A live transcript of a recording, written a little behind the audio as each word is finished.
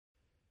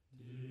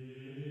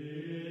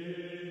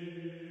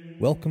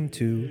Welcome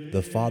to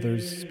The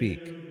Fathers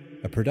Speak,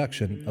 a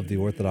production of the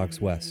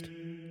Orthodox West.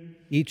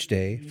 Each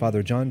day,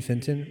 Father John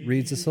Fenton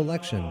reads a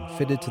selection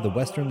fitted to the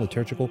Western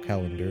liturgical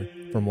calendar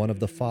from one of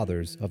the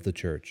Fathers of the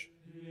Church.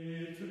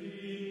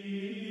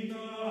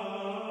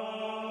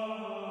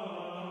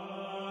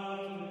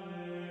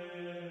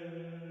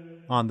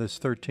 On this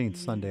 13th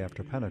Sunday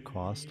after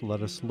Pentecost,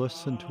 let us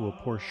listen to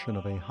a portion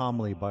of a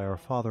homily by our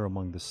Father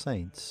among the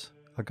Saints,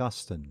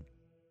 Augustine.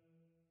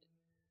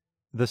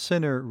 The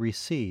sinner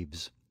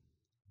receives,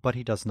 but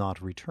he does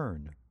not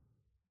return.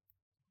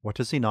 What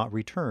does he not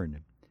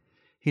return?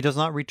 He does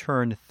not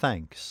return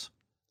thanks.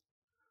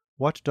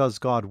 What does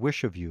God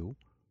wish of you,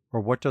 or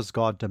what does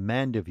God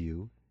demand of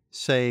you,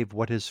 save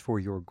what is for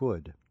your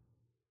good?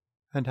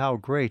 And how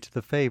great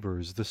the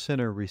favors the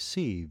sinner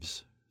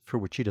receives, for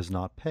which he does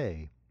not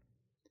pay.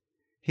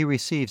 He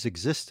receives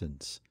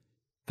existence,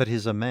 that he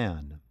is a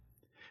man,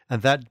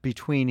 and that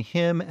between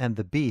him and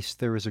the beast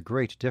there is a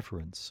great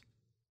difference.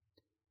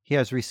 He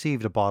has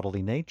received a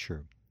bodily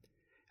nature,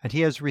 and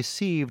he has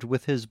received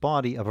with his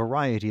body a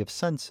variety of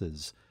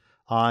senses,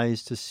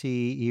 eyes to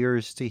see,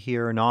 ears to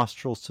hear,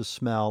 nostrils to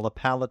smell, a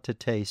palate to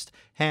taste,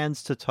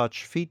 hands to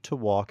touch, feet to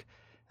walk,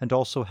 and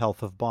also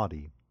health of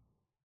body.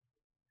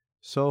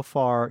 So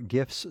far,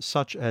 gifts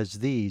such as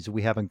these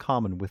we have in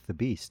common with the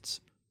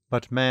beasts,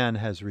 but man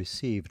has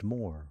received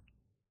more.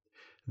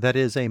 That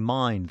is, a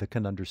mind that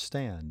can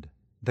understand,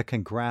 that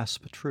can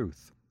grasp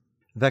truth,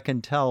 that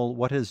can tell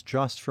what is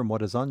just from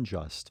what is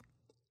unjust,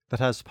 that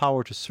has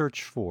power to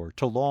search for,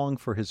 to long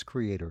for his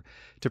Creator,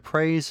 to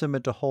praise him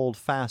and to hold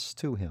fast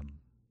to him.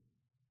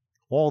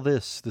 All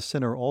this the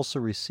sinner also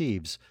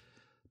receives,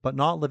 but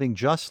not living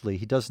justly,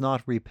 he does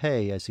not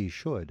repay as he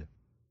should.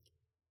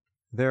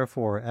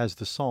 Therefore, as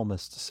the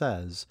psalmist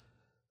says,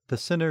 the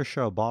sinner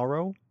shall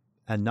borrow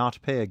and not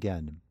pay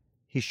again.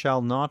 He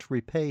shall not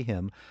repay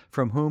him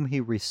from whom he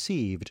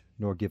received,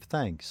 nor give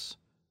thanks.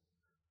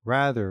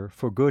 Rather,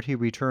 for good he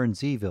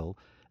returns evil,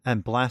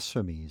 and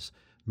blasphemies,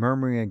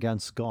 murmuring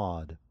against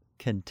God,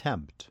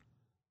 contempt.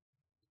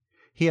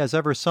 He has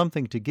ever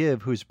something to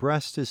give whose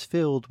breast is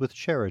filled with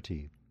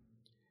charity,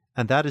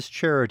 and that is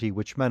charity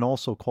which men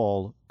also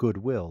call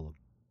goodwill.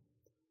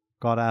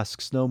 God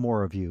asks no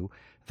more of you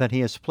than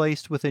he has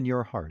placed within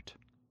your heart,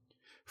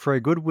 for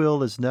a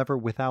goodwill is never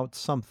without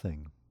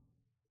something.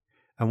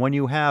 And when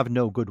you have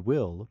no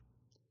goodwill,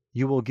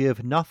 you will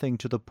give nothing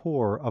to the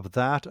poor of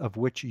that of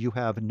which you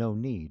have no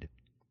need.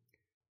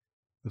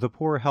 The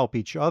poor help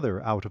each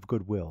other out of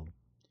goodwill,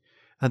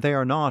 and they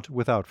are not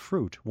without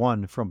fruit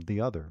one from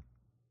the other.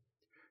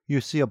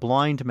 You see a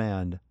blind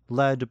man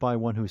led by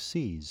one who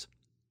sees,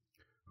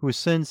 who,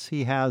 since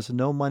he has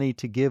no money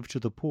to give to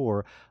the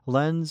poor,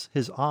 lends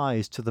his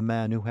eyes to the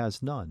man who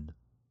has none.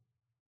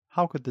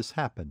 How could this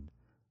happen,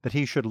 that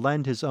he should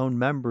lend his own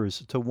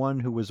members to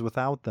one who was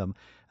without them,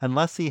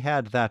 unless he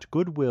had that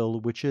goodwill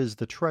which is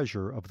the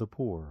treasure of the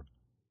poor?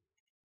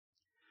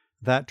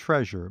 That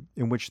treasure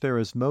in which there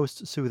is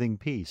most soothing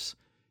peace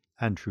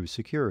and true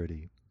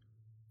security.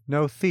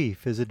 No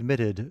thief is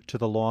admitted to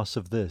the loss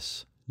of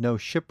this, no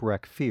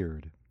shipwreck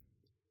feared.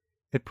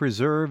 It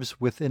preserves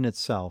within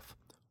itself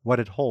what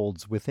it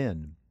holds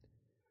within.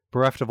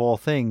 Bereft of all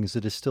things,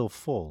 it is still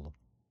full.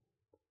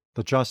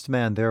 The just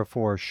man,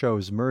 therefore,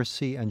 shows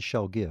mercy and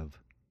shall give.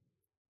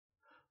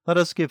 Let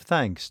us give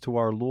thanks to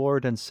our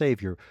Lord and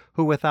Savior,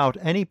 who without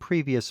any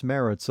previous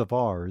merits of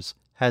ours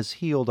has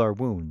healed our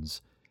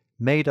wounds,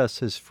 made us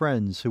his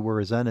friends who were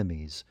his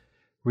enemies,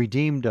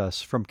 redeemed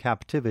us from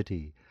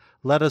captivity,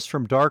 led us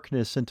from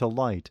darkness into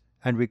light,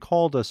 and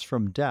recalled us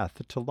from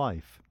death to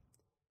life.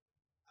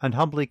 And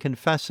humbly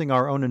confessing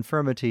our own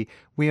infirmity,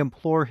 we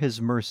implore his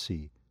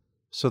mercy,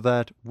 so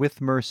that, with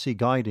mercy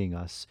guiding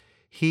us,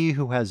 he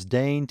who has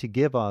deigned to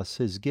give us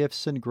his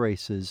gifts and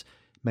graces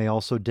may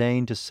also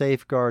deign to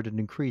safeguard and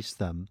increase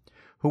them,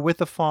 who with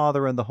the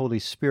Father and the Holy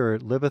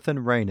Spirit liveth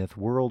and reigneth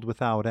world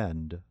without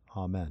end.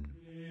 Amen.